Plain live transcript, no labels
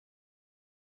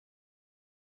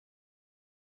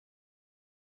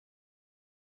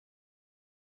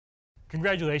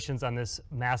Congratulations on this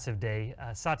massive day.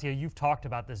 Satya, you've talked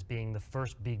about this being the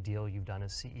first big deal you've done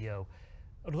as CEO.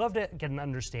 I'd love to get an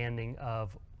understanding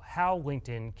of how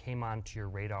LinkedIn came onto your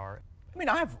radar. I mean,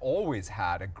 I've always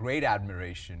had a great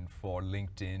admiration for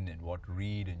LinkedIn and what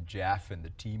Reid and Jeff and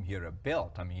the team here have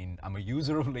built. I mean, I'm a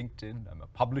user of LinkedIn, I'm a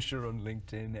publisher on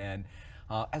LinkedIn, and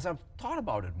as I've thought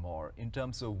about it more in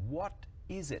terms of what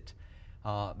is it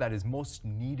that is most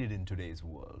needed in today's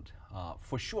world.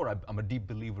 For sure, I'm a deep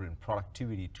believer in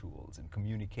productivity tools and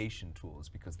communication tools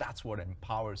because that's what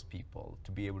empowers people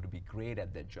to be able to be great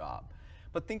at their job.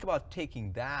 But think about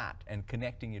taking that and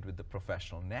connecting it with the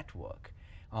professional network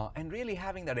and really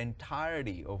having that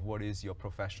entirety of what is your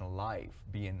professional life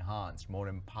be enhanced, more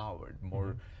empowered,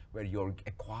 more where you're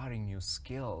acquiring new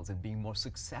skills and being more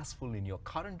successful in your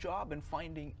current job and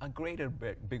finding a greater,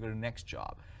 bigger next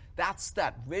job. That's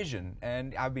that vision,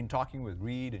 and I've been talking with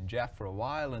Reid and Jeff for a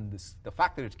while, and the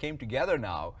fact that it came together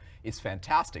now is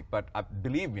fantastic, but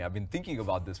believe me, I've been thinking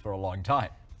about this for a long time.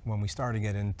 When we started to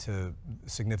get into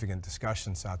significant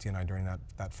discussions, Satya and I, during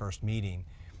that first meeting,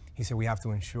 he said we have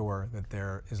to ensure that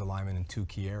there is alignment in two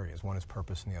key areas. One is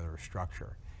purpose and the other is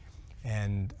structure.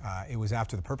 And it was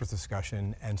after the purpose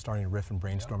discussion and starting to riff and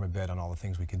brainstorm a bit on all the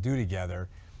things we could do together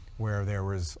where there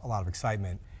was a lot of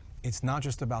excitement. It's not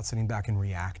just about sitting back and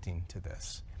reacting to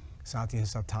this. Satya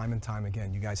has said time and time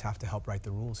again, you guys have to help write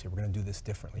the rules here. We're going to do this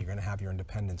differently. You're going to have your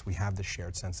independence. We have the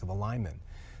shared sense of alignment.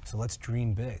 So let's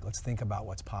dream big. Let's think about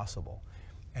what's possible.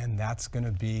 And that's going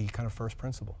to be kind of first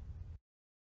principle.